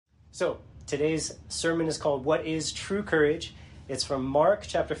So today's sermon is called What is True Courage? It's from Mark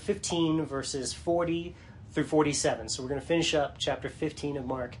chapter 15, verses 40 through 47. So we're going to finish up chapter 15 of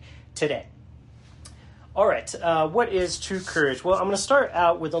Mark today. All right, what is true courage? Well, I'm going to start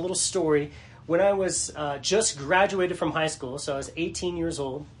out with a little story. When I was just graduated from high school, so I was 18 years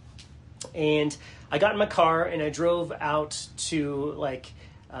old, and I got in my car and I drove out to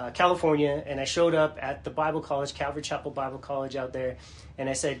California, and I showed up at the Bible college, Calvary Chapel Bible College out there, and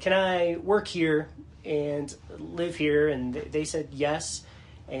I said, can I work here and live here? And they said yes.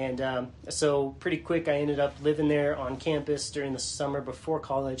 And so pretty quick I ended up living there on campus during the summer before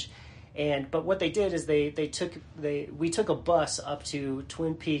college. But what they did is we took a bus up to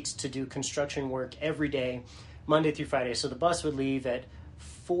Twin Peaks to do construction work every day, Monday through Friday. So the bus would leave at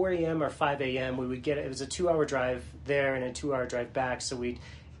 4 a.m. or 5 a.m. It was a 2-hour drive there and a 2-hour drive back. So we'd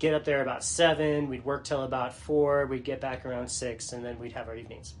get up there about 7, we'd work till about 4, we'd get back around 6, and then we'd have our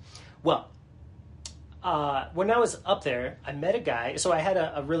evenings. Well, when I was up there, I met a guy. So I had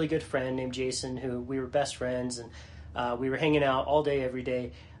a really good friend named Jason, who we were best friends, and we were hanging out all day, every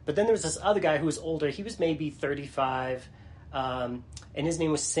day. But then there was this other guy who was older. He was maybe 35, and his name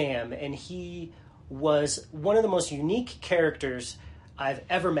was Sam, and he was one of the most unique characters I've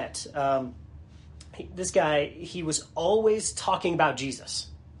ever met. This guy, he was always talking about Jesus,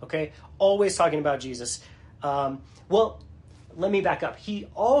 okay? Always talking about Jesus. Well, let me back up. He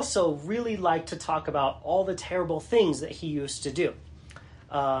also really liked to talk about all the terrible things that he used to do.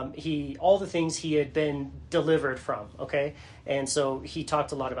 All the things he had been delivered from, okay? And so he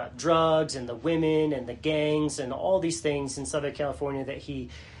talked a lot about drugs and the women and the gangs and all these things in Southern California that he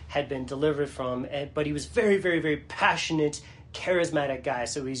had been delivered from. But he was very, very, very passionate, charismatic guy.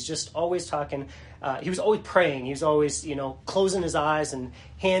 So he's just always talking. He was always praying. He was always, closing his eyes and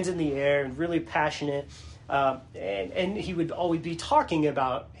hands in the air and really passionate. And he would always be talking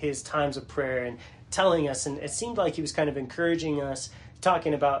about his times of prayer and telling us. And it seemed like he was kind of encouraging us.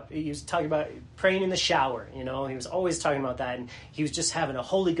 He was talking about praying in the shower, he was always talking about that, and he was just having a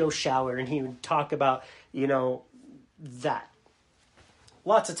Holy Ghost shower, and he would talk about, that.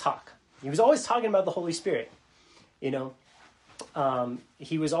 Lots of talk. He was always talking about the Holy Spirit, he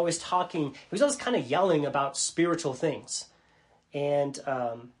was always kind of yelling about spiritual things, and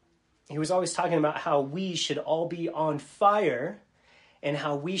he was always talking about how we should all be on fire, and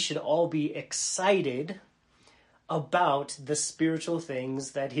how we should all be excited about the spiritual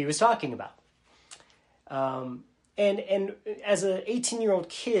things that he was talking about. And as an 18-year-old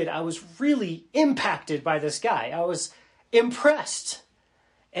kid, I was really impacted by this guy. I was impressed.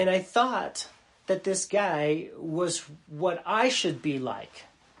 And I thought that this guy was what I should be like.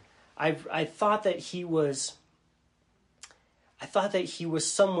 I thought that he was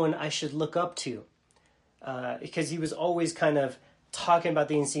someone I should look up to. Because he was always kind of talking about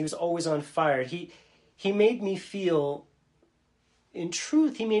things. He was always on fire. He made me feel, in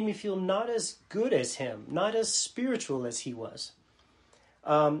truth, not as good as him, not as spiritual as he was.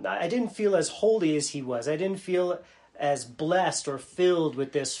 I didn't feel as holy as he was. I didn't feel as blessed or filled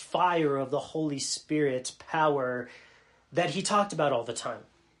with this fire of the Holy Spirit's power that he talked about all the time.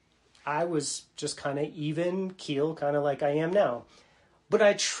 I was just kind of even keel, kind of like I am now. But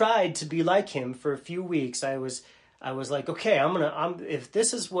I tried to be like him for a few weeks. I was like, okay, if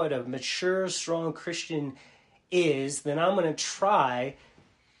this is what a mature, strong Christian is, then I'm going to try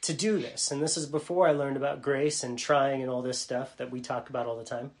to do this. And this is before I learned about grace and trying and all this stuff that we talk about all the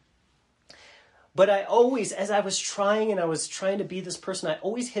time. But I always, as I was trying and I was trying to be this person, I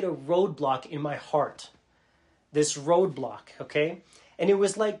always hit a roadblock in my heart. This roadblock, okay? And it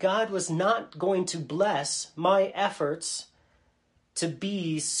was like God was not going to bless my efforts to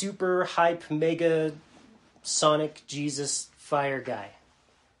be super hype, mega Sonic Jesus fire guy.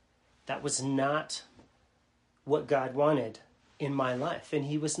 That was not what God wanted in my life, and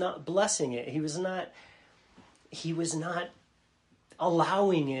he was not blessing it. He was not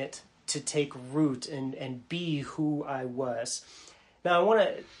allowing it to take root and be who I was. Now I want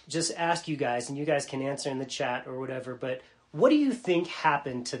to just ask you guys, and you guys can answer in the chat or whatever, but what do you think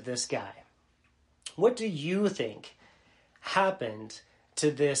happened to this guy? What do you think happened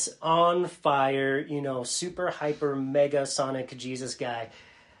to this on fire, super hyper mega Sonic Jesus guy?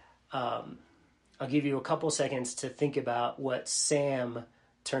 I'll give you a couple seconds to think about what Sam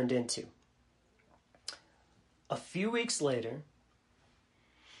turned into. A few weeks later,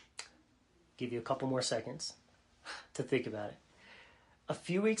 give you a couple more seconds to think about it. A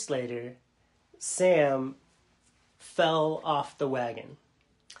few weeks later, Sam fell off the wagon,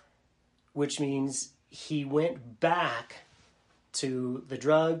 which means he went back to the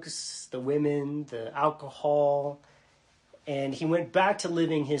drugs, the women, the alcohol, and he went back to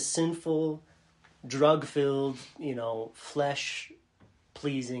living his sinful, drug-filled,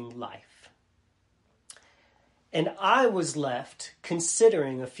 flesh-pleasing life. And I was left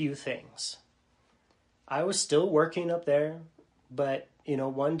considering a few things. I was still working up there, but,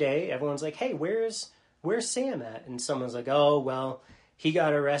 one day everyone's like, hey, where's Sam at? And someone's like, oh, well, he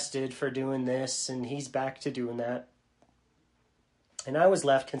got arrested for doing this, and he's back to doing that. And I was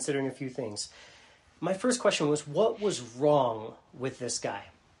left considering a few things. My first question was, what was wrong with this guy?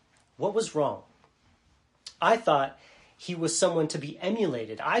 What was wrong? I thought he was someone to be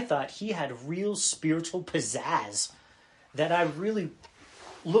emulated. I thought he had real spiritual pizzazz that I really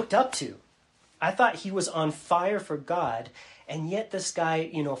looked up to. I thought he was on fire for God, and yet this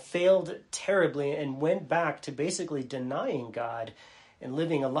guy, failed terribly and went back to basically denying God and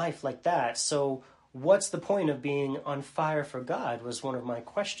living a life like that. So what's the point of being on fire for God was one of my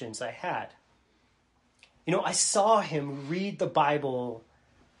questions I had. I saw him read the Bible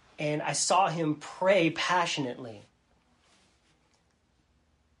and I saw him pray passionately.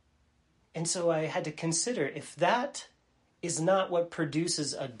 And so I had to consider, if that is not what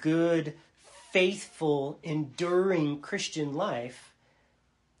produces a good, faithful, enduring Christian life,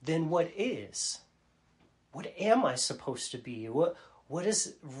 then what is? What am I supposed to be? What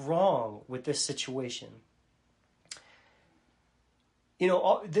is wrong with this situation?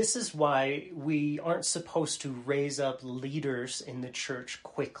 This is why we aren't supposed to raise up leaders in the church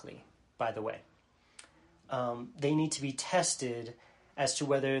quickly, by the way. They need to be tested as to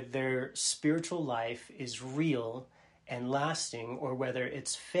whether their spiritual life is real and lasting, or whether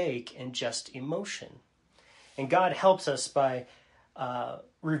it's fake and just emotion. And God helps us by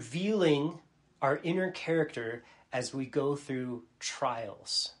revealing our inner character as we go through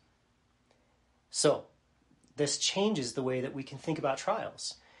trials. So, this changes the way that we can think about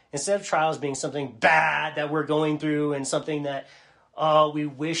trials. Instead of trials being something bad that we're going through and something that we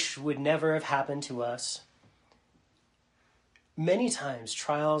wish would never have happened to us, many times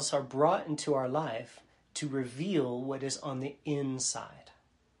trials are brought into our life to reveal what is on the inside.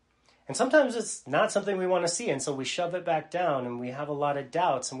 And sometimes it's not something we want to see, and so we shove it back down, and we have a lot of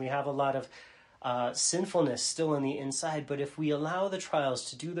doubts, and we have a lot of sinfulness still on the inside. But if we allow the trials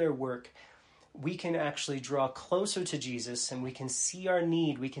to do their work, we can actually draw closer to Jesus, and we can see our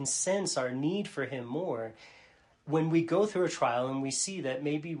need, we can sense our need for him more when we go through a trial and we see that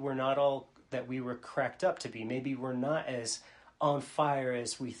maybe we're not all that we were cracked up to be. Maybe we're not as on fire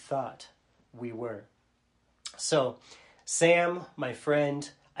as we thought we were. So, Sam, my friend,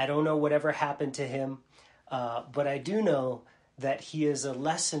 I don't know whatever happened to him, but I do know that he is a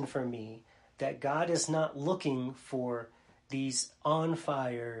lesson for me, that God is not looking for these on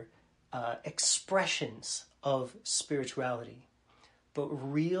fire expressions of spirituality. But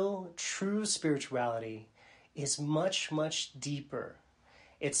real, true spirituality is much, much deeper.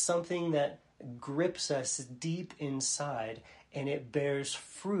 It's something that grips us deep inside, and it bears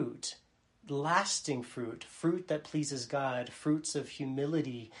fruit, lasting fruit, fruit that pleases God, fruits of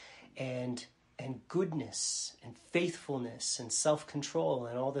humility and goodness and faithfulness and self-control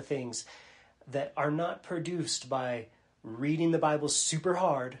and all the things that are not produced by reading the Bible super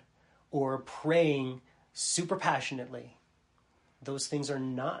hard or praying super passionately. Those things are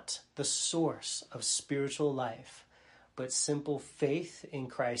not the source of spiritual life, but simple faith in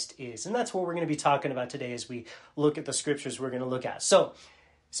Christ is. And that's what we're going to be talking about today as we look at the scriptures we're going to look at. So,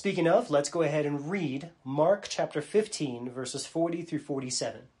 speaking of, let's go ahead and read Mark chapter 15, verses 40 through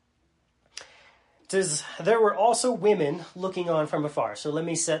 47. It says, there were also women looking on from afar. So let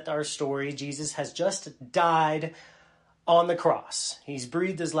me set our story. Jesus has just died on the cross. He's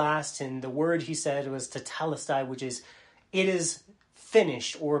breathed his last, and the word he said was tetelestai, which is, it is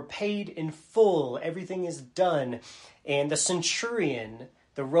finished or paid in full. Everything is done. And the centurion,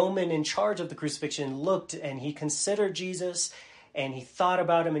 the Roman in charge of the crucifixion, looked and he considered Jesus and he thought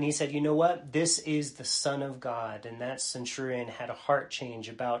about him and he said, you know what? This is the Son of God. And that centurion had a heart change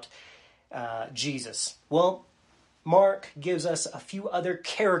about Jesus. Well, Mark gives us a few other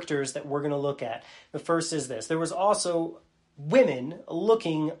characters that we're going to look at. The first is this. There was also women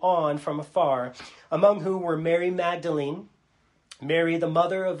looking on from afar, among whom were Mary Magdalene, Mary, the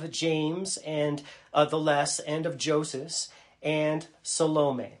mother of James and the Less, and of Joseph, and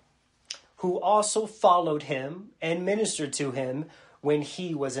Salome, who also followed him and ministered to him when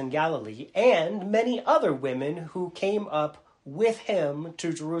he was in Galilee, and many other women who came up with him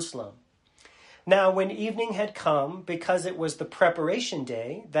to Jerusalem. Now, when evening had come, because it was the preparation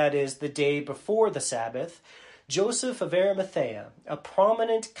day, that is, the day before the Sabbath, Joseph of Arimathea, a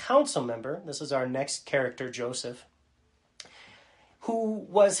prominent council member, this is our next character, Joseph, who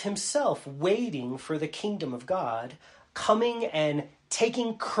was himself waiting for the kingdom of God, coming and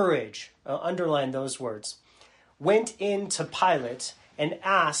taking courage, underline those words, went in to Pilate and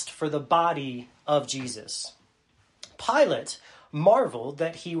asked for the body of Jesus. Pilate marveled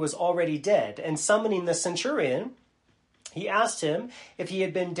that he was already dead, and summoning the centurion, he asked him if he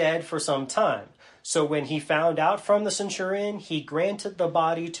had been dead for some time. So when he found out from the centurion, he granted the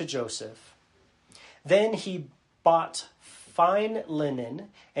body to Joseph. Then he bought fine linen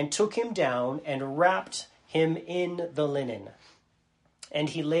and took him down and wrapped him in the linen. And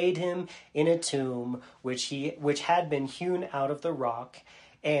he laid him in a tomb which had been hewn out of the rock,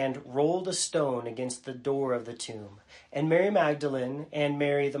 and rolled a stone against the door of the tomb. And Mary Magdalene and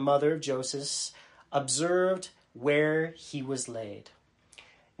Mary, the mother of Joseph, observed where he was laid.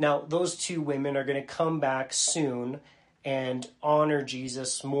 Now, those two women are going to come back soon and honor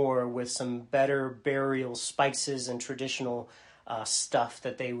Jesus more with some better burial spices and traditional stuff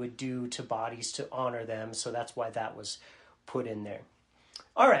that they would do to bodies to honor them. So that's why that was put in there.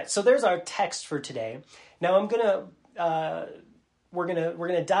 All right, so there's our text for today. Now we're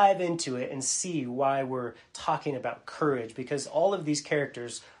gonna dive into it and see why we're talking about courage, because all of these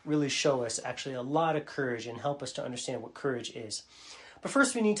characters really show us actually a lot of courage and help us to understand what courage is. But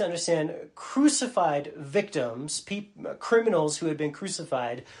first, we need to understand crucified victims, criminals who had been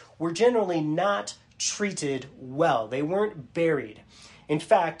crucified, were generally not treated well. They weren't buried. In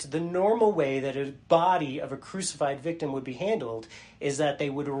fact, the normal way that a body of a crucified victim would be handled is that they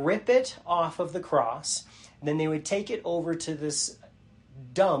would rip it off of the cross, then they would take it over to this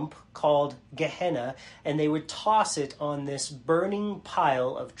dump called Gehenna, and they would toss it on this burning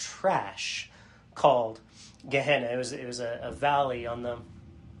pile of trash called Gehenna. It was a valley on the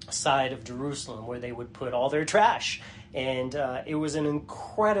side of Jerusalem where they would put all their trash. And it was an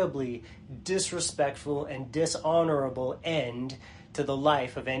incredibly disrespectful and dishonorable end to the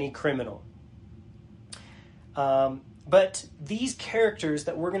life of any criminal. But these characters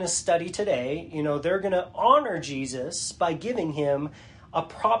that we're going to study today, they're going to honor Jesus by giving him a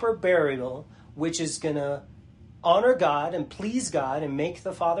proper burial, which is going to honor God and please God and make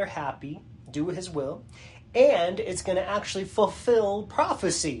the Father happy, do his will, and it's going to actually fulfill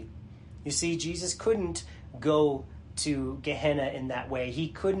prophecy. You see, Jesus couldn't go to Gehenna in that way. He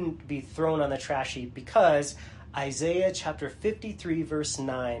couldn't be thrown on the trash heap because Isaiah chapter 53 verse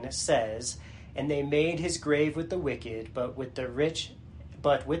 9 says, "And they made his grave with the wicked, but with the rich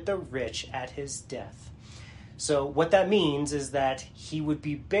at his death." So what that means is that he would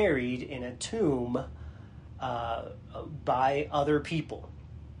be buried in a tomb by other people.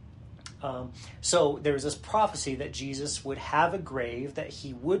 So there was this prophecy that Jesus would have a grave, that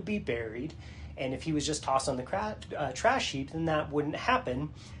he would be buried, and if he was just tossed on the trash heap, then that wouldn't happen.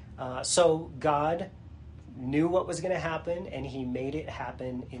 So God knew what was going to happen, and he made it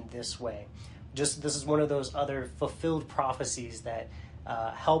happen in this way. This is one of those other fulfilled prophecies that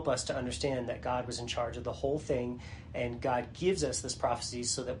help us to understand that God was in charge of the whole thing, and God gives us this prophecy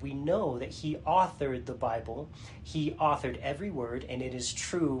so that we know that he authored the Bible. He authored every word, and it is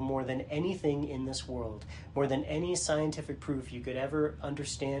true more than anything in this world, more than any scientific proof you could ever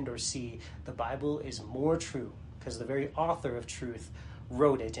understand or see. The Bible is more true because the very author of truth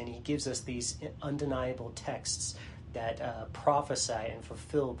wrote it, and he gives us these undeniable texts that prophesy and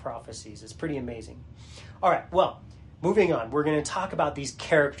fulfill prophecies. It's pretty amazing. All right, well, moving on, we're going to talk about these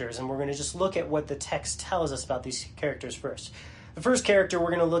characters, and we're going to just look at what the text tells us about these characters first. The first character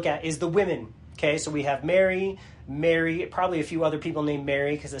we're going to look at is the women. Okay, so we have Mary, probably a few other people named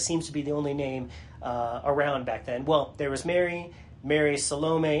Mary, because it seems to be the only name around back then. Well, there was Mary,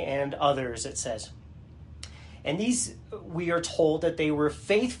 Salome, and others, it says. And these, we are told that they were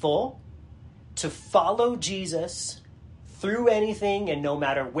faithful to follow Jesus through anything, and no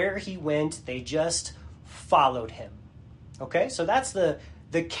matter where he went, they just followed him. Okay, so that's the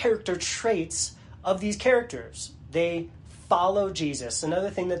character traits of these characters. They follow Jesus. Another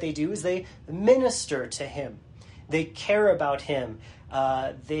thing that they do is they minister to him. They care about him.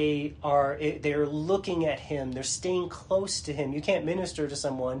 They're looking at him. They're staying close to him. You can't minister to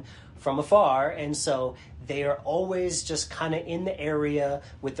someone from afar, and so they are always just kind of in the area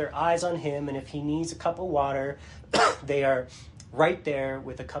with their eyes on him, and if he needs a cup of water, they are right there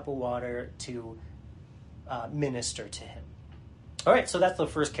with a cup of water to minister to him. All right, so that's the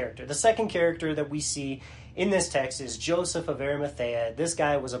first character. The second character that we see in this text is Joseph of Arimathea. This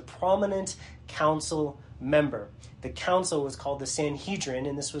guy was a prominent council member. The council was called the Sanhedrin,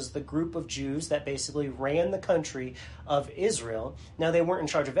 and this was the group of Jews that basically ran the country of Israel. Now, they weren't in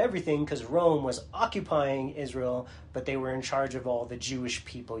charge of everything because Rome was occupying Israel, but they were in charge of all the Jewish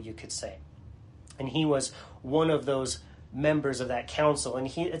people, you could say. And he was one of those members of that council, and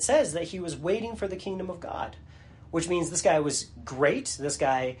it says that he was waiting for the kingdom of God. which means this guy was great. This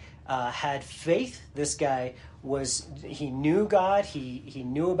guy had faith. This guy he knew God. He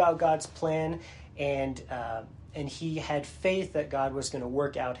knew about God's plan, and he had faith that God was going to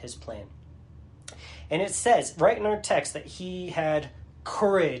work out his plan. And it says right in our text that he had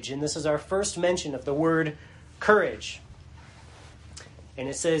courage, and this is our first mention of the word courage. And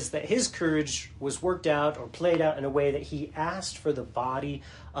it says that his courage was worked out or played out in a way that he asked for the body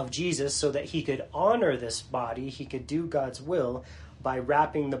of Jesus so that he could honor this body, he could do God's will by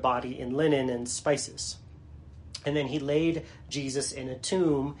wrapping the body in linen and spices. And then he laid Jesus in a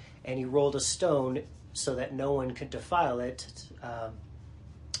tomb and he rolled a stone so that no one could defile it.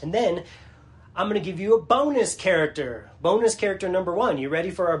 And then I'm going to give you a bonus character. Bonus character number 1. You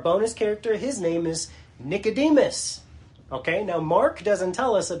ready for our bonus character? His name is Nicodemus. Okay, now Mark doesn't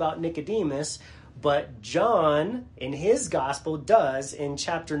tell us about Nicodemus, but John in his gospel does in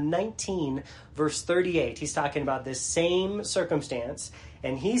chapter 19, verse 38. He's talking about this same circumstance,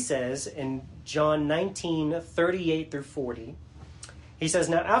 and he says in John 19, 38 through 40, he says,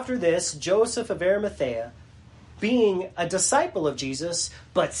 "Now after this, Joseph of Arimathea, being a disciple of Jesus,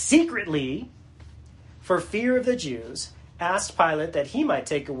 but secretly, for fear of the Jews, asked Pilate that he might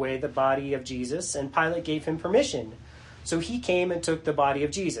take away the body of Jesus, and Pilate gave him permission. So he came and took the body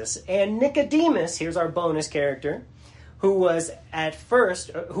of Jesus. And Nicodemus, here's our bonus character, who at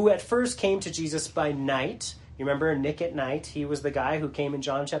first came to Jesus by night. You remember Nick at night? He was the guy who came in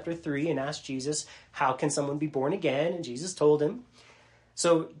John chapter 3 and asked Jesus, how can someone be born again? And Jesus told him.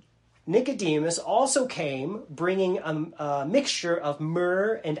 So Nicodemus also came bringing a mixture of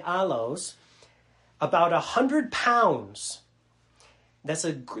myrrh and aloes, about 100 pounds. This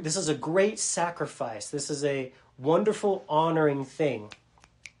is a great sacrifice. This is a wonderful honoring thing.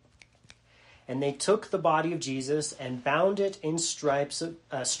 And they took the body of Jesus and bound it in strips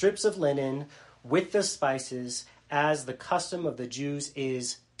of linen with the spices, as the custom of the Jews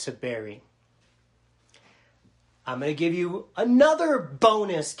is to bury. I'm going to give you another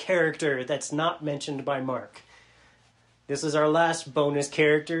bonus character that's not mentioned by Mark. This is our last bonus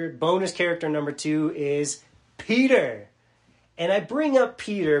character. Bonus character number 2 is Peter. And I bring up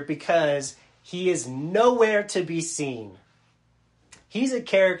Peter because he is nowhere to be seen. He's a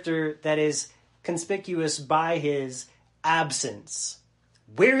character that is conspicuous by his absence.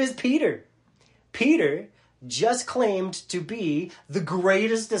 Where is Peter? Peter just claimed to be the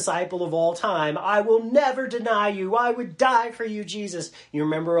greatest disciple of all time. I will never deny you. I would die for you, Jesus. You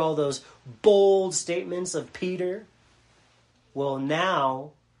remember all those bold statements of Peter? Well,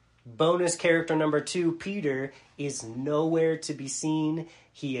 now, bonus character number 2, Peter, is nowhere to be seen.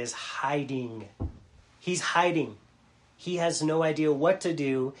 He is hiding. He's hiding. He has no idea what to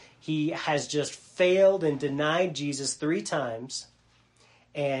do. He has just failed and denied Jesus 3 times.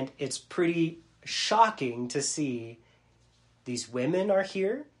 And it's pretty shocking to see these women are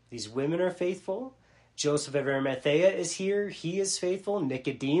here. These women are faithful. Joseph of Arimathea is here. He is faithful.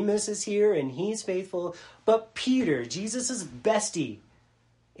 Nicodemus is here and he's faithful. But Peter, Jesus' bestie,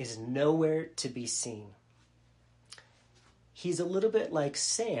 is nowhere to be seen. He's a little bit like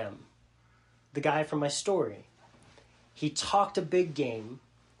Sam, the guy from my story. He talked a big game,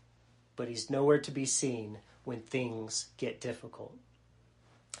 but he's nowhere to be seen when things get difficult.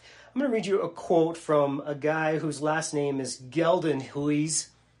 I'm going to read you a quote from a guy whose last name is Geldenhuys,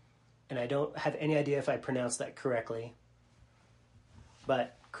 and I don't have any idea if I pronounced that correctly,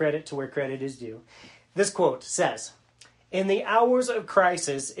 but credit to where credit is due. This quote says, "In the hours of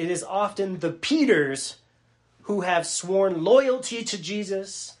crisis, it is often the Peters who have sworn loyalty to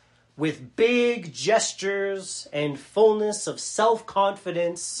Jesus with big gestures and fullness of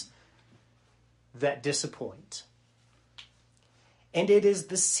self-confidence that disappoint. And it is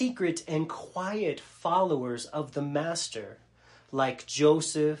the secret and quiet followers of the Master, like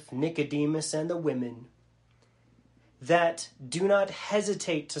Joseph, Nicodemus, and the women, that do not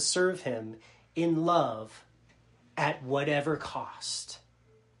hesitate to serve him in love at whatever cost."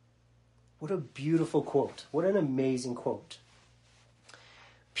 What a beautiful quote. What an amazing quote.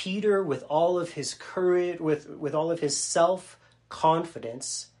 Peter, with all of his courage, with all of his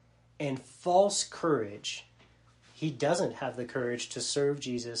self-confidence and false courage, he doesn't have the courage to serve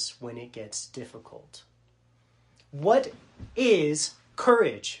Jesus when it gets difficult. What is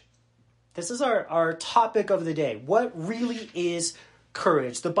courage? This is our topic of the day. What really is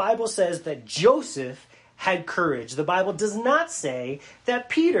courage? The Bible says that Joseph had courage. The Bible does not say that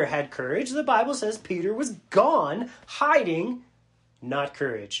Peter had courage. The Bible says Peter was gone, hiding, not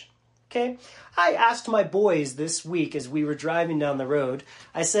courage. Okay? I asked my boys this week as we were driving down the road,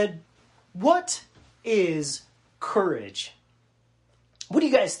 I said, what is courage? What do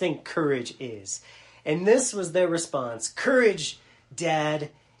you guys think courage is? And this was their response. Courage, Dad,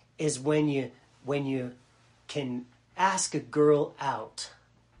 is when you can ask a girl out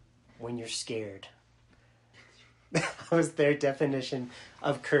when you're scared. That was their definition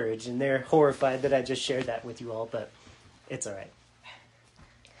of courage, and they're horrified that I just shared that with you all, but it's all right.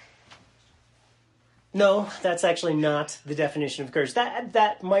 No, that's actually not the definition of courage.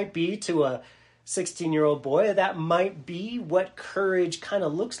 That might be to a 16-year-old boy. That might be what courage kind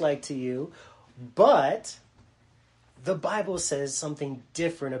of looks like to you, but the Bible says something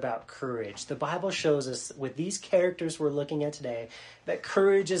different about courage. The Bible shows us, with these characters we're looking at today, that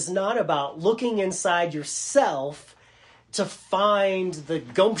courage is not about looking inside yourself to find the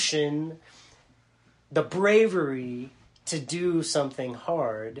gumption, the bravery to do something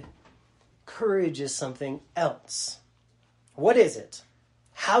hard. Courage is something else. What is it?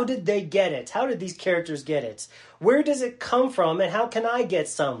 How did they get it? How did these characters get it? Where does it come from, and how can I get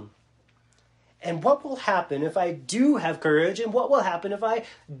some? And what will happen if I do have courage, and what will happen if I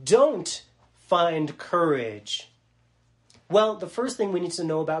don't find courage? Well, the first thing we need to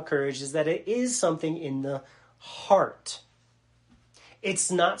know about courage is that it is something in the heart.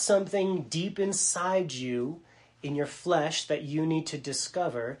 It's not something deep inside you, in your flesh, that you need to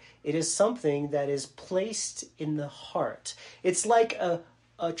discover. It is something that is placed in the heart. It's like a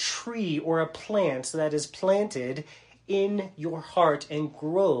tree or a plant that is planted in your heart and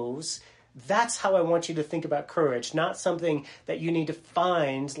grows. That's how I want you to think about courage, not something that you need to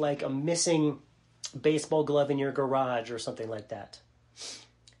find like a missing baseball glove in your garage or something like that.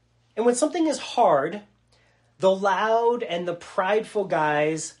 And when something is hard, the loud and the prideful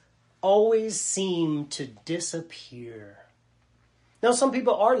guys always seem to disappear. Now, some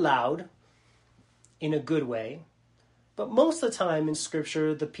people are loud in a good way, but most of the time in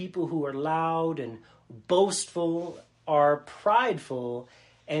Scripture, the people who are loud and boastful are prideful.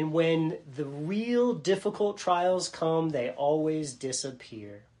 And when the real difficult trials come, they always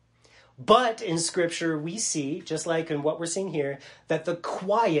disappear. But in Scripture, we see, just like in what we're seeing here, that the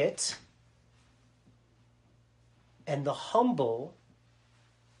quiet and the humble,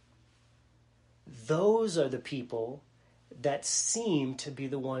 those are the people that seem to be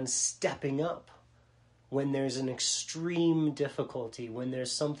the ones stepping up when there's an extreme difficulty, when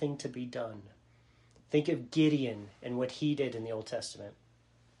there's something to be done. Think of Gideon and what he did in the Old Testament.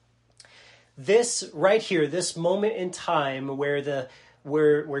 This right here, this moment in time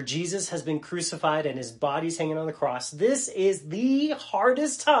where Jesus has been crucified and his body's hanging on the cross, this is the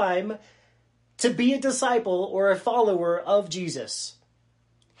hardest time to be a disciple or a follower of Jesus.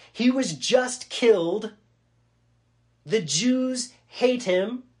 He was just killed. The Jews hate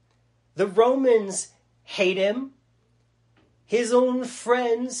him. The Romans hate him. His own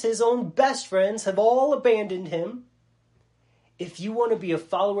friends, his own best friends have all abandoned him. If you want to be a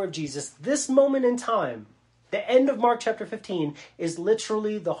follower of Jesus, this moment in time, the end of Mark chapter 15, is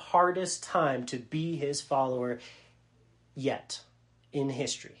literally the hardest time to be his follower yet in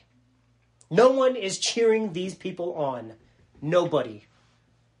history. No one is cheering these people on. Nobody.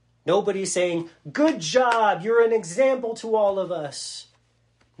 Nobody's saying, good job, you're an example to all of us.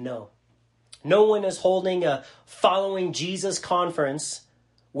 No. No one is holding a Following Jesus conference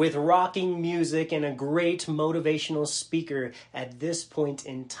with rocking music and a great motivational speaker at this point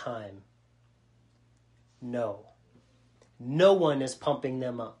in time. No. No one is pumping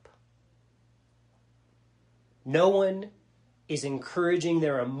them up. No one is encouraging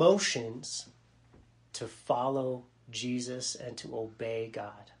their emotions to follow Jesus and to obey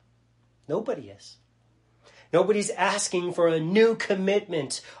God. Nobody is. Nobody's asking for a new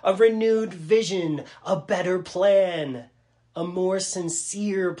commitment, a renewed vision, a better plan, a more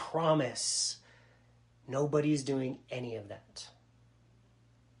sincere promise. Nobody's doing any of that.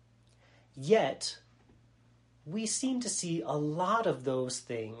 Yet, we seem to see a lot of those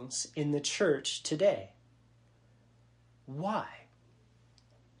things in the church today. Why?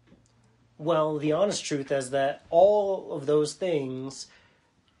 Well, the honest truth is that all of those things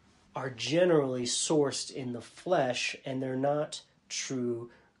are generally sourced in the flesh, and they're not true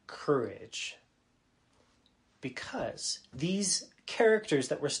courage. Because these characters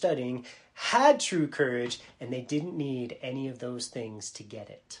that we're studying had true courage, and they didn't need any of those things to get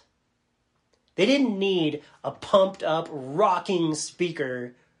it. They didn't need a pumped up, rocking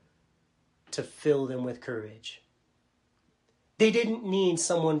speaker to fill them with courage. They didn't need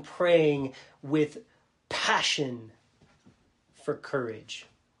someone praying with passion for courage.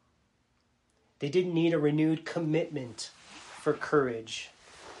 They didn't need a renewed commitment for courage.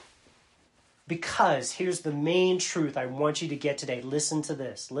 Because here's the main truth I want you to get today. Listen to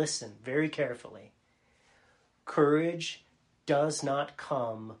this. Listen very carefully. Courage does not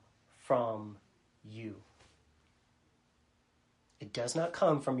come from you. It does not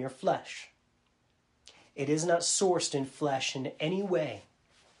come from your flesh. It is not sourced in flesh in any way.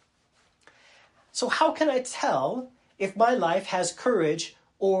 So how can I tell if my life has courage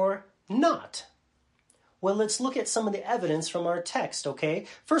or not? Well, let's look at some of the evidence from our text, okay?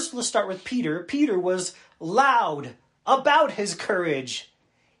 First, let's start with Peter. Peter was loud about his courage.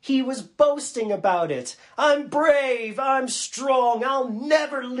 He was boasting about it. I'm brave. I'm strong. I'll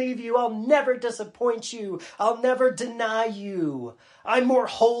never leave you. I'll never disappoint you. I'll never deny you. I'm more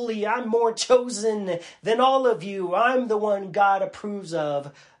holy. I'm more chosen than all of you. I'm the one God approves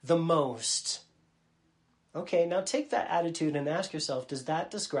of the most. Okay, now take that attitude and ask yourself, does that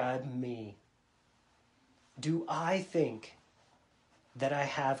describe me? Do I think that I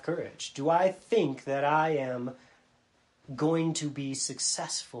have courage? Do I think that I am going to be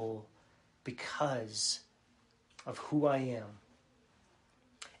successful because of who I am?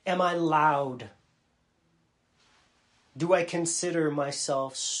 Am I loud? Do I consider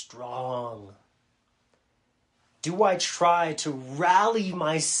myself strong? Do I try to rally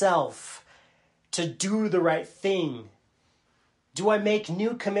myself to do the right thing? Do I make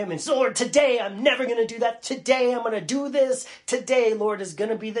new commitments? Lord, today I'm never going to do that. Today I'm going to do this. Today, Lord, is going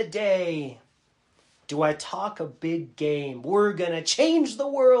to be the day. Do I talk a big game? We're going to change the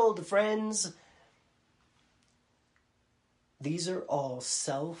world, friends. These are all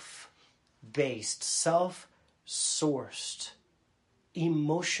self-based, self-sourced,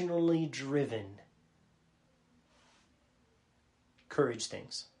 emotionally driven courage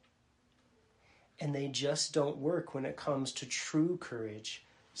things. And they just don't work when it comes to true courage,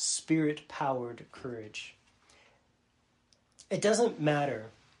 spirit-powered courage. It doesn't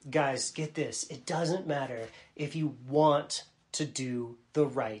matter, guys, get this. It doesn't matter if you want to do the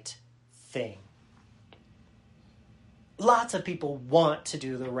right thing. Lots of people want to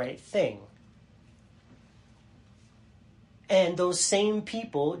do the right thing. And those same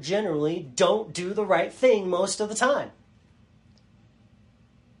people generally don't do the right thing most of the time.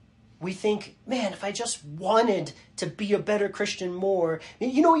 We think, man, if I just wanted to be a better Christian more,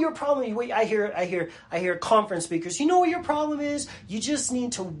 you know what your problem is? I hear conference speakers. You know what your problem is? You just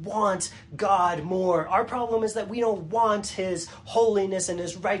need to want God more. Our problem is that we don't want His holiness and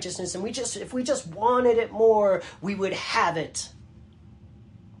His righteousness, and if we just wanted it more, we would have it.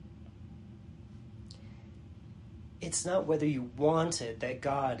 It's not whether you want it that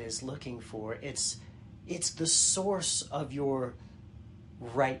God is looking for. It's the source of your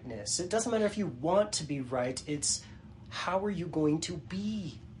rightness. It doesn't matter if you want to be right. It's how are you going to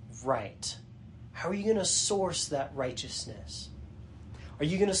be right? How are you going to source that righteousness? Are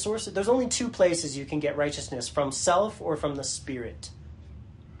you going to source it? There's only two places you can get righteousness, from self or from the Spirit.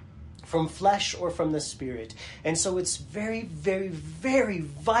 From flesh or from the Spirit. And so it's very, very, very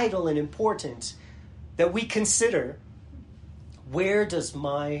vital and important that we consider, where does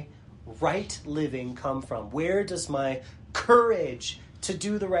my right living come from? Where does my courage to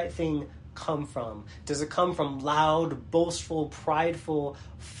do the right thing come from? Does it come from loud, boastful, prideful,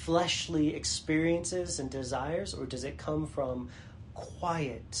 fleshly experiences and desires? Or does it come from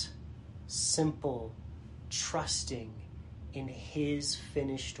quiet, simple, trusting in His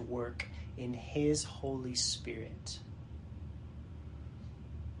finished work, in His Holy Spirit?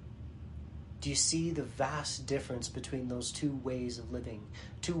 Do you see the vast difference between those two ways of living,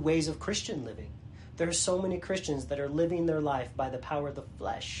 two ways of Christian living? There are so many Christians that are living their life by the power of the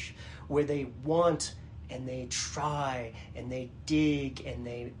flesh, where they want and they try and they dig and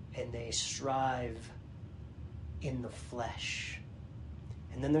they strive in the flesh.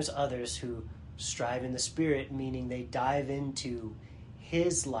 And then there's others who strive in the Spirit, meaning they dive into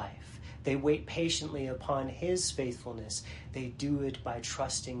His life. They wait patiently upon His faithfulness. They do it by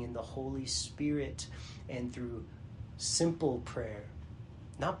trusting in the Holy Spirit and through simple prayer,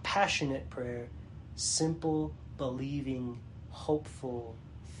 not passionate prayer, simple, believing, hopeful,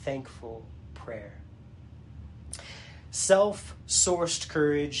 thankful prayer. Self-sourced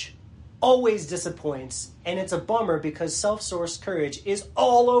courage always disappoints, and it's a bummer because self-sourced courage is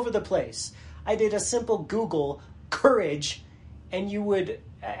all over the place. I did a simple Google courage, and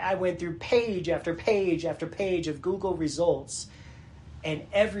I went through page after page after page of Google results, and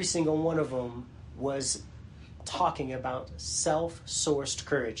every single one of them was talking about self-sourced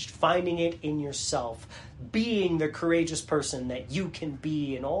courage, finding it in yourself, being the courageous person that you can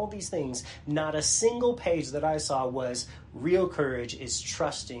be, and all these things. Not a single page that I saw was real courage is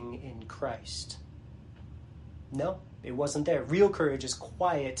trusting in Christ. No, it wasn't there. Real courage is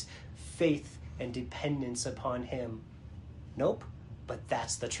quiet faith and dependence upon Him. Nope, but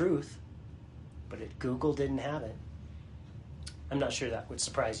that's the truth. But Google didn't have it. I'm not sure that would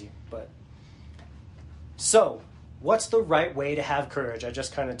surprise you, but So, what's the right way to have courage? I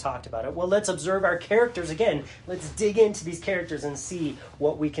just kind of talked about it. Well, let's observe our characters again. Let's dig into these characters and see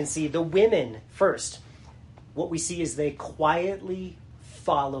what we can see. The women first. What we see is they quietly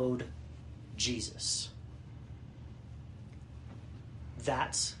followed Jesus.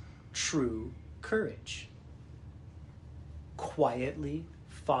 That's true courage. Quietly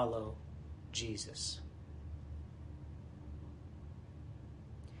follow Jesus.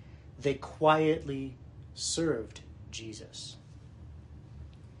 They quietly served Jesus.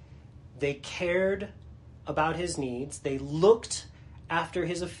 They cared about his needs. They looked after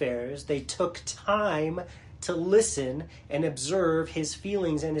his affairs. They took time to listen and observe his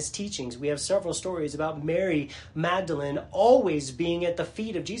feelings and his teachings. We have several stories about Mary Magdalene always being at the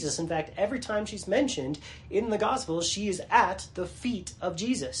feet of Jesus. In fact, every time she's mentioned in the Gospels, she is at the feet of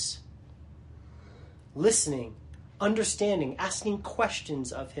Jesus, listening, understanding, asking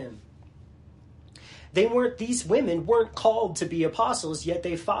questions of him. These women weren't called to be apostles, yet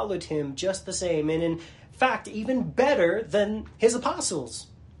they followed him just the same, and in fact, even better than his apostles.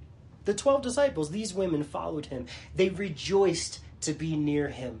 The 12 disciples, these women followed him. They rejoiced to be near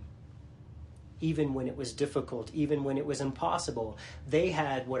him, even when it was difficult, even when it was impossible. They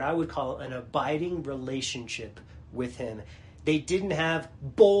had what I would call an abiding relationship with him. They didn't have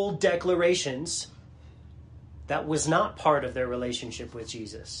bold declarations. That was not part of their relationship with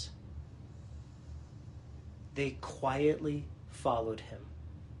Jesus. They quietly followed him.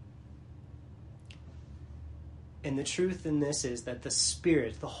 And the truth in this is that the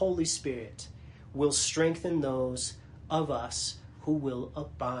Spirit, the Holy Spirit, will strengthen those of us who will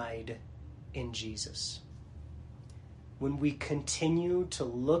abide in Jesus. When we continue to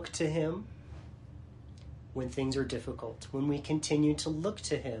look to him when things are difficult, when we continue to look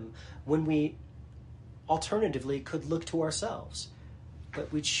to him, when we alternatively could look to ourselves,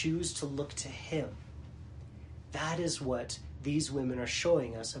 but we choose to look to him. That is what these women are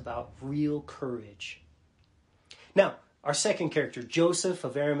showing us about real courage. Now, our second character, Joseph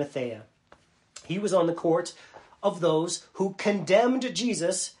of Arimathea. He was on the court of those who condemned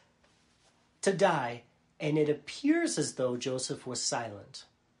Jesus to die, and it appears as though Joseph was silent.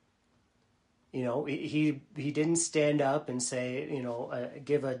 You know, he didn't stand up and say,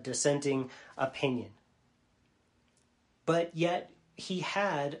 give a dissenting opinion. But yet, he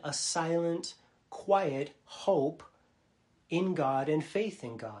had a silent, quiet hope in God and faith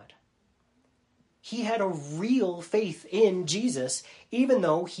in God. He had a real faith in Jesus, even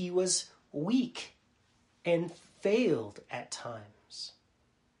though he was weak and failed at times.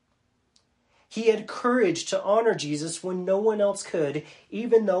 He had courage to honor Jesus when no one else could,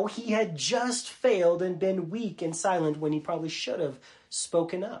 even though he had just failed and been weak and silent when he probably should have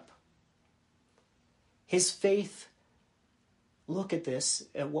spoken up. His faith, look at this,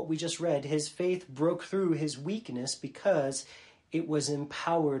 at what we just read, his faith broke through his weakness because it was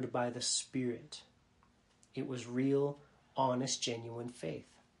empowered by the Spirit. It was real, honest, genuine faith.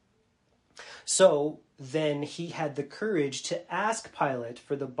 So then he had the courage to ask Pilate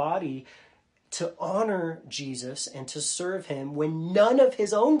for the body to honor Jesus and to serve him when none of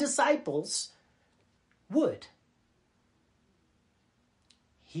his own disciples would.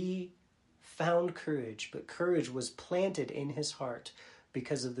 He found courage, but courage was planted in his heart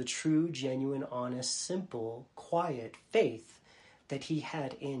because of the true, genuine, honest, simple, quiet faith that he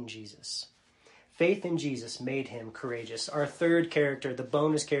had in Jesus. Faith in Jesus made him courageous. Our third character, the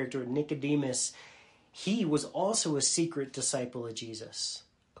bonus character, Nicodemus, he was also a secret disciple of Jesus,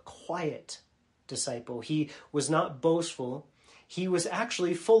 a quiet disciple. He was not boastful. He was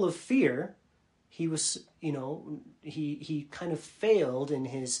actually full of fear. He was, he kind of failed in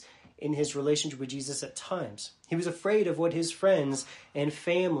his relationship with Jesus at times. He was afraid of what his friends and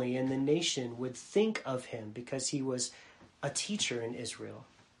family and the nation would think of him because he was a teacher in Israel.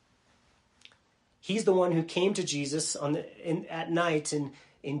 He's the one who came to Jesus at night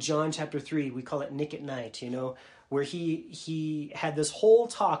in John chapter 3. We call it Nick at Night, where he had this whole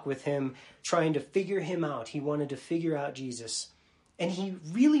talk with him trying to figure him out. He wanted to figure out Jesus. And he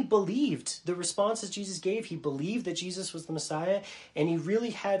really believed the responses Jesus gave. He believed that Jesus was the Messiah, and he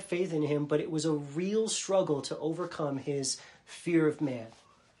really had faith in him, but it was a real struggle to overcome his fear of man.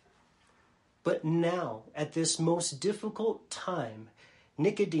 But now, at this most difficult time,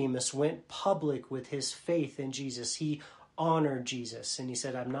 Nicodemus went public with his faith in Jesus. He honored Jesus, and he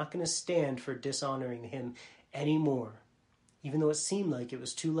said, I'm not going to stand for dishonoring him anymore. Even though it seemed like it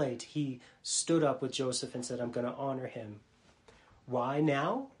was too late, he stood up with Joseph and said, I'm going to honor him. Why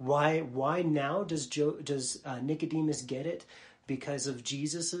now? Why now does Nicodemus get it? Because of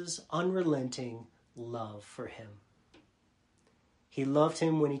Jesus' unrelenting love for him. He loved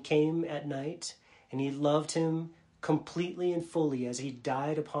him when he came at night, and he loved him completely and fully as he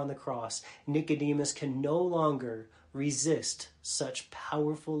died upon the cross, Nicodemus can no longer resist such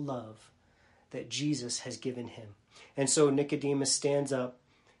powerful love that Jesus has given him. And so Nicodemus stands up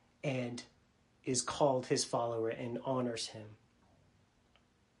and is called his follower and honors him.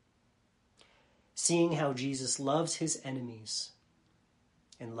 Seeing how Jesus loves his enemies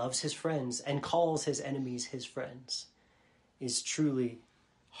and loves his friends and calls his enemies his friends is truly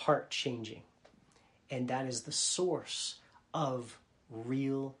heart-changing. And that is the source of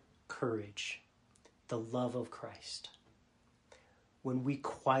real courage, the love of Christ. When we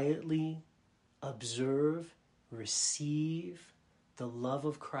quietly observe, receive the love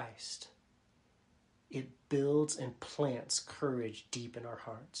of Christ, it builds and plants courage deep in our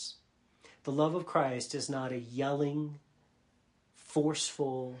hearts. The love of Christ is not a yelling,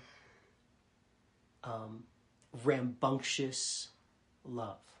 forceful, rambunctious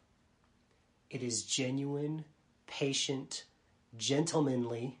love. It is genuine, patient,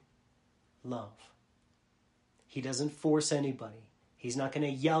 gentlemanly love. He doesn't force anybody. He's not going to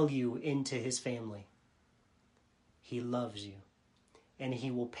yell you into his family. He loves you. And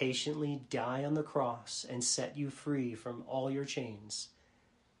he will patiently die on the cross and set you free from all your chains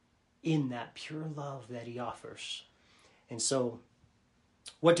in that pure love that he offers. And so,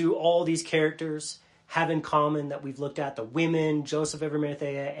 what do all these characters have in common that we've looked at? The women, Joseph of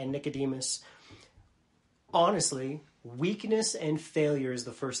Arimathea, and Nicodemus. Honestly, weakness and failure is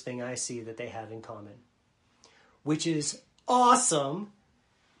the first thing I see that they have in common. Which is awesome,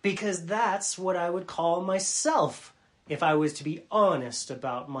 because that's what I would call myself if I was to be honest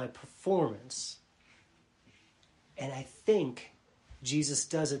about my performance. And I think Jesus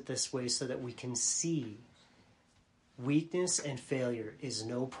does it this way so that we can see weakness and failure is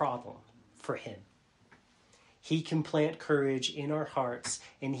no problem for him. He can plant courage in our hearts,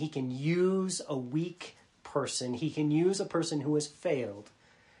 and he can use a weak person. He can use a person who has failed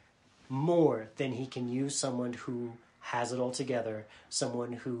more than he can use someone who has it all together,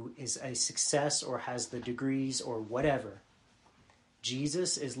 someone who is a success or has the degrees or whatever.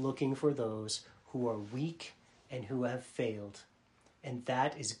 Jesus is looking for those who are weak and who have failed. And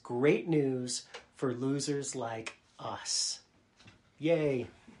that is great news for losers like us. Yay.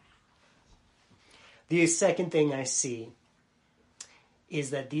 The second thing I see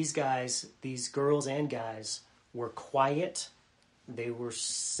is that these guys, these girls and guys, were quiet, they were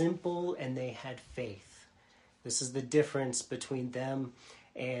simple, and they had faith. This is the difference between them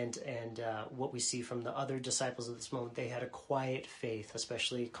and what we see from the other disciples of this moment. They had a quiet faith,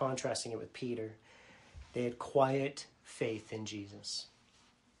 especially contrasting it with Peter. They had quiet faith in Jesus.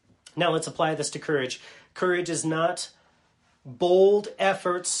 Now let's apply this to courage. Courage is not bold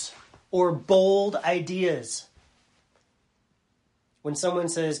efforts or bold ideas. When someone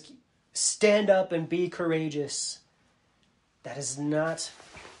says, stand up and be courageous, that is not,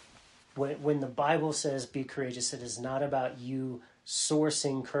 when the Bible says be courageous, it is not about you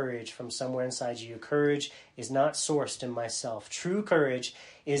sourcing courage from somewhere inside you. Courage is not sourced in myself. True courage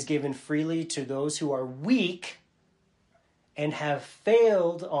is given freely to those who are weak and have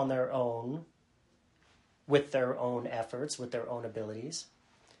failed on their own, with their own efforts, with their own abilities.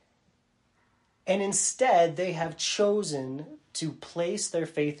 And instead, they have chosen to place their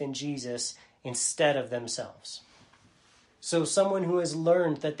faith in Jesus instead of themselves. So someone who has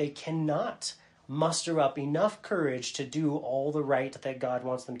learned that they cannot muster up enough courage to do all the right that God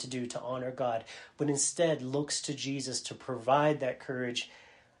wants them to do to honor God, but instead looks to Jesus to provide that courage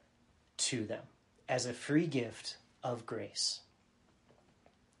to them as a free gift of grace.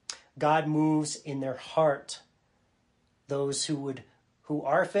 God moves in their heart those who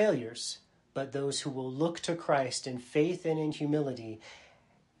are failures, but those who will look to Christ in faith and in humility,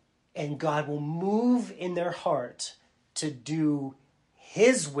 and God will move in their heart to do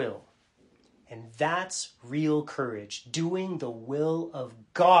his will. And that's real courage, doing the will of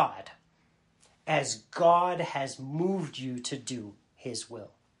God as God has moved you to do his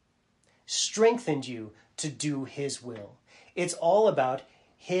will, strengthened you to do his will. It's all about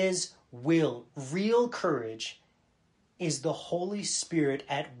his will. Real courage is the Holy Spirit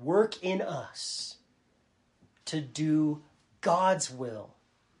at work in us to do God's will.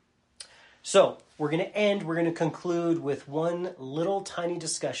 So, we're going to conclude with one little tiny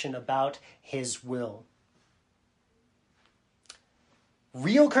discussion about his will.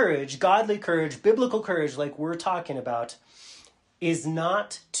 Real courage, godly courage, biblical courage, like we're talking about, is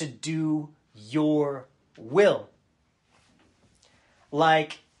not to do your will.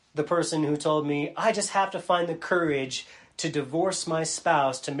 Like the person who told me, I just have to find the courage to divorce my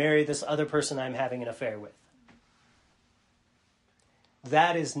spouse to marry this other person I'm having an affair with.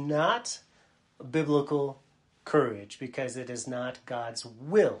 That is not biblical courage because it is not God's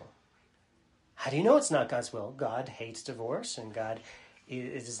will. How do you know it's not God's will? God hates divorce, and it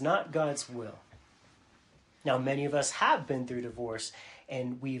is not God's will. Now, many of us have been through divorce,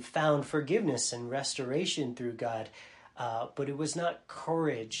 and we've found forgiveness and restoration through God, but it was not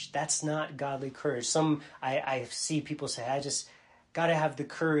courage. That's not godly courage. I see people say, I just got to have the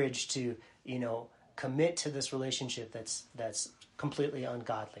courage to, commit to this relationship that's completely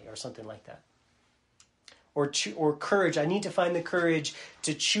ungodly or something like that. Or courage. I need to find the courage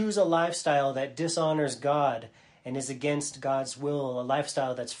to choose a lifestyle that dishonors God and is against God's will, a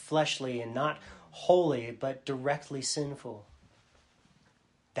lifestyle that's fleshly and not holy, but directly sinful.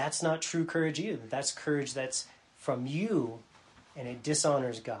 That's not true courage either. That's courage that's from you, and it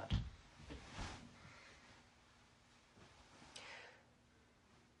dishonors God.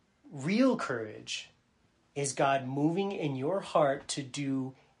 Real courage is God moving in your heart to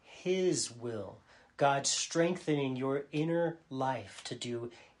do His will. God strengthening your inner life to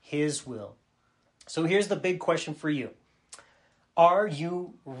do His will. So here's the big question for you. Are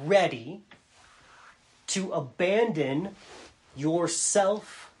you ready to abandon your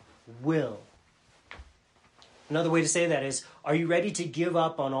self-will? Another way to say that is, are you ready to give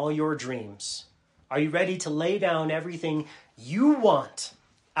up on all your dreams? Are you ready to lay down everything you want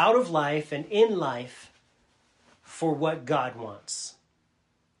out of life and in life for what God wants?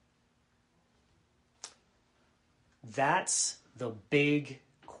 That's the big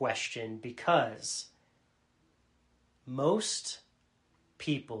question, because most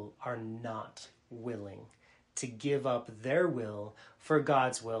people are not willing to give up their will for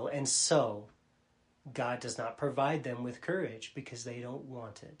God's will, and so God does not provide them with courage because they don't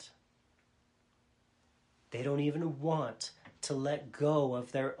want it. They don't even want to let go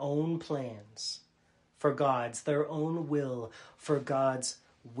of their own plans for their own will for God's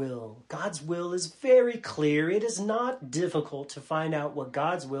will. God's will is very clear. It is not difficult to find out what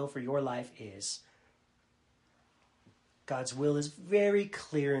God's will for your life is. God's will is very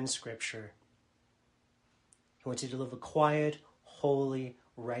clear in Scripture. He wants you to live a quiet, holy,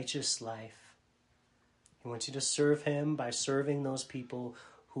 righteous life. He wants you to serve Him by serving those people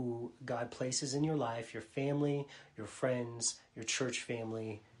who God places in your life, your family, your friends, your church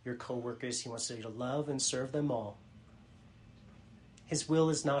family, your co-workers. He wants you to love and serve them all. His will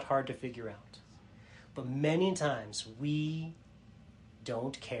is not hard to figure out. But many times we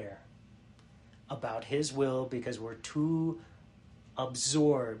don't care about His will because we're too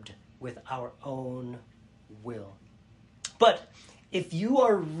absorbed with our own will. But if you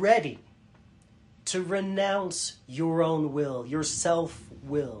are ready to renounce your own will, your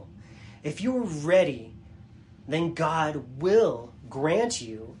self-will, if you're ready, then God will grant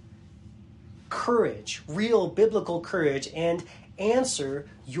you courage, real biblical courage, and answer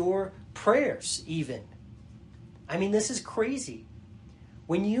your prayers even. I mean, this is crazy.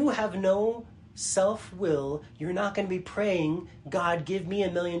 When you have no self-will, you're not going to be praying, God, give me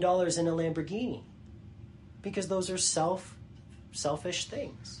 $1 million in a Lamborghini. Because those are selfish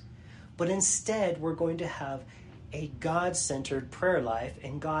things. But instead, we're going to have a God-centered prayer life,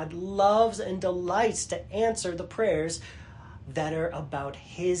 and God loves and delights to answer the prayers that are about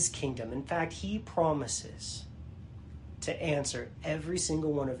His kingdom. In fact, He promises to answer every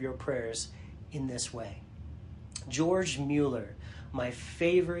single one of your prayers in this way. George Mueller, my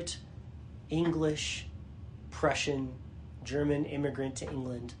favorite English, Prussian, German immigrant to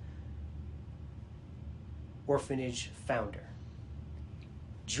England orphanage founder.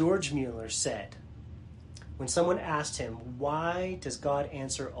 George Mueller said, when someone asked him, why does God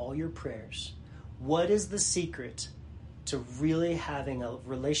answer all your prayers? What is the secret to really having a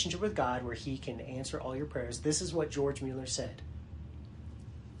relationship with God where He can answer all your prayers? This is what George Mueller said.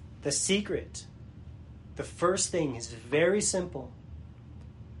 The secret, the first thing is very simple.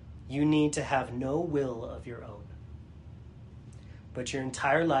 You need to have no will of your own. But your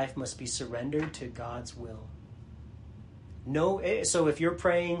entire life must be surrendered to God's will. So if you're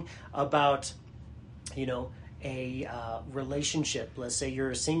praying about, a relationship, let's say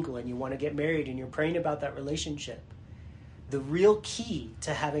you're single and you want to get married and you're praying about that relationship, the real key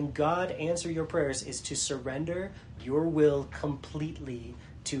to having God answer your prayers is to surrender your will completely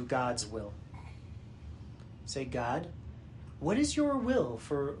to God's will. Say, God, what is your will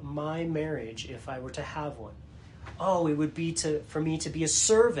for my marriage if I were to have one? Oh, it would be for me to be a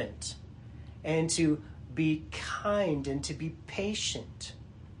servant and to be kind and to be patient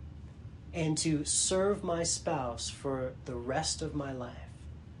and to serve my spouse for the rest of my life.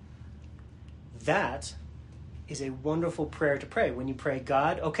 That is a wonderful prayer to pray. When you pray,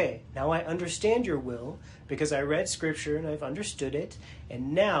 God, okay, now I understand your will because I read scripture and I've understood it.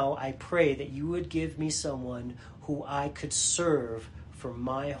 And now I pray that you would give me someone who I could serve for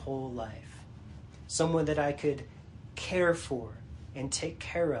my whole life. Someone that I could care for and take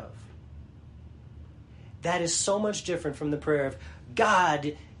care of. That is so much different from the prayer of,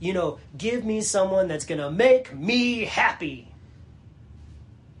 God, give me someone that's going to make me happy.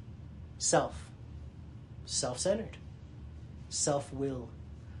 Self-centered, self-will,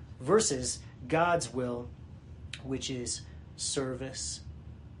 versus God's will, which is service,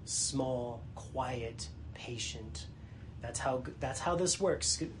 small, quiet, patient. That's how this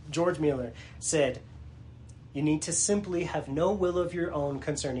works. George Mueller said, you need to simply have no will of your own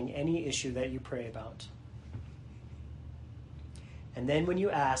concerning any issue that you pray about. And then when you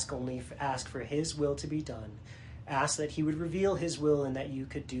ask, only ask for his will to be done. Ask that he would reveal his will and that you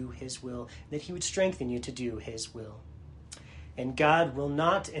could do his will, that he would strengthen you to do his will. And God will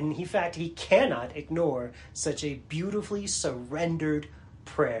not, and in fact, he cannot ignore such a beautifully surrendered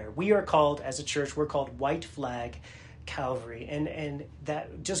prayer. We are called, as a church, we're called White Flag Calvary. And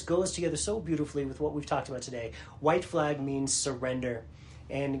that just goes together so beautifully with what we've talked about today. White flag means surrender.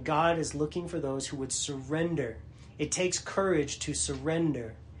 And God is looking for those who would surrender. It takes courage to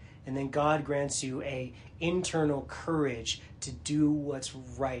surrender. And then God grants you a internal courage to do what's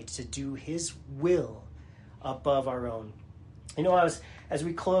right, to do his will above our own. As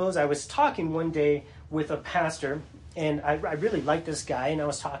we close, I was talking one day with a pastor, and I really like this guy, and I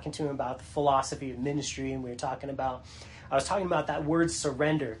was talking to him about the philosophy of ministry, and I was talking about that word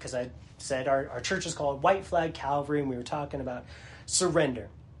surrender, because I said our church is called White Flag Calvary, and we were talking about surrender.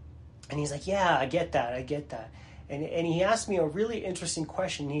 And he's like, yeah, I get that. And he asked me a really interesting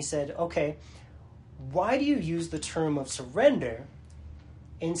question. He said, okay, why do you use the term of surrender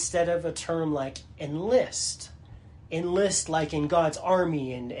instead of a term like enlist? Enlist like in God's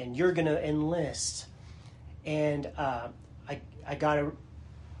army, and you're going to enlist. And I got to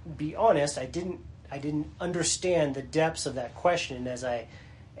be honest, I didn't understand the depths of that question as I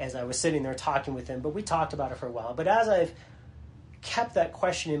was sitting there talking with him, but we talked about it for a while. But as I've kept that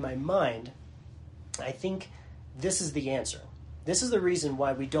question in my mind, I think this is the answer. This is the reason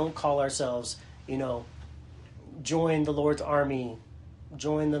why we don't call ourselves, join the Lord's army,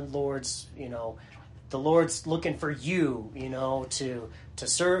 join the Lord's, the Lord's looking for you, to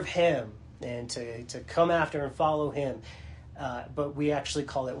serve him and to come after and follow him. But we actually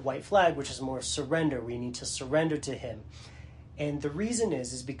call it white flag, which is more surrender. We need to surrender to him. And the reason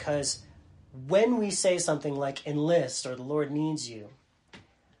is because when we say something like enlist or the Lord needs you,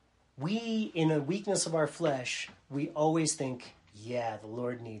 we, in a weakness of our flesh, we always think, yeah, the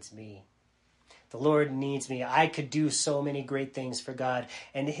Lord needs me. The Lord needs me. I could do so many great things for God.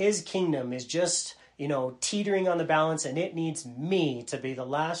 And his kingdom is just, teetering on the balance, and it needs me to be the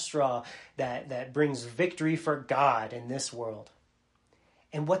last straw that brings victory for God in this world.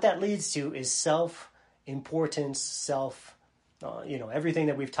 And what that leads to is self-importance, everything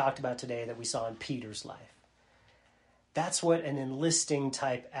that we've talked about today that we saw in Peter's life. That's what an enlisting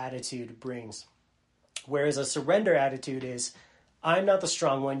type attitude brings. Whereas a surrender attitude is, I'm not the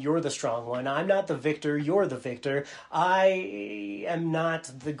strong one, you're the strong one. I'm not the victor, you're the victor. I am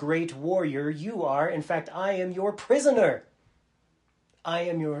not the great warrior, you are. In fact, I am your prisoner. I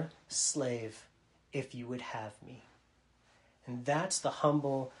am your slave, if you would have me. And that's the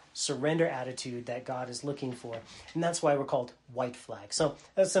humble surrender attitude that God is looking for. And that's why we're called White Flag. So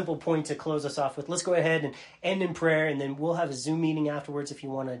that's a simple point to close us off with. Let's go ahead and end in prayer, and then we'll have a Zoom meeting afterwards if you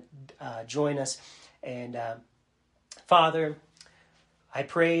want to join us. And Father, I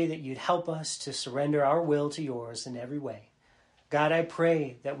pray that you'd help us to surrender our will to yours in every way. God, I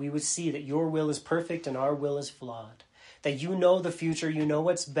pray that we would see that your will is perfect and our will is flawed. That you know the future, you know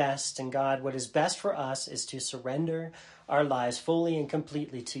what's best. And God, what is best for us is to surrender our lives fully and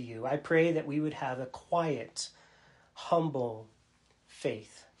completely to you. I pray that we would have a quiet, humble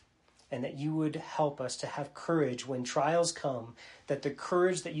faith. And that you would help us to have courage when trials come. That the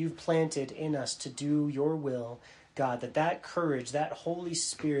courage that you've planted in us to do your will, God, that courage, that Holy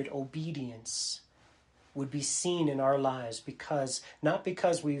Spirit obedience would be seen in our lives, not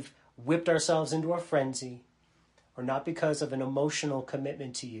because we've whipped ourselves into a frenzy, or not because of an emotional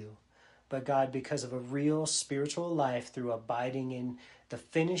commitment to you, but God, because of a real spiritual life through abiding in the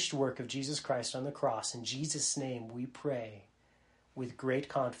finished work of Jesus Christ on the cross. In Jesus' name we pray. With great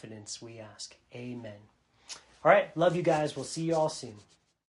confidence we ask. Amen. All right, love you guys. We'll see you all soon.